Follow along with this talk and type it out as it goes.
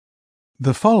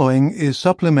The following is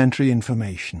supplementary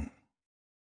information.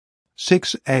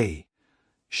 6a.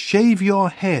 Shave your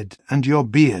head and your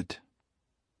beard.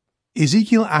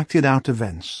 Ezekiel acted out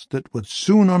events that would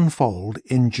soon unfold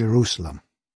in Jerusalem.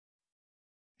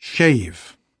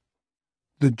 Shave.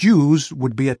 The Jews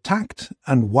would be attacked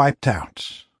and wiped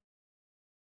out.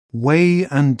 Weigh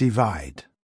and divide.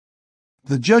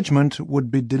 The judgment would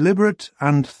be deliberate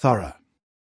and thorough.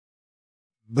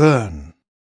 Burn.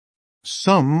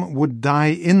 Some would die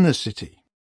in the city.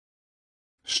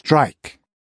 Strike.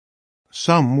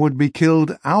 Some would be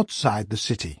killed outside the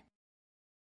city.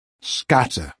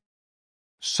 Scatter.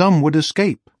 Some would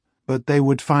escape, but they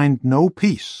would find no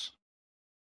peace.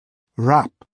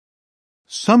 Wrap.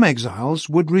 Some exiles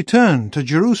would return to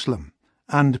Jerusalem,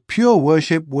 and pure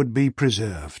worship would be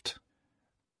preserved.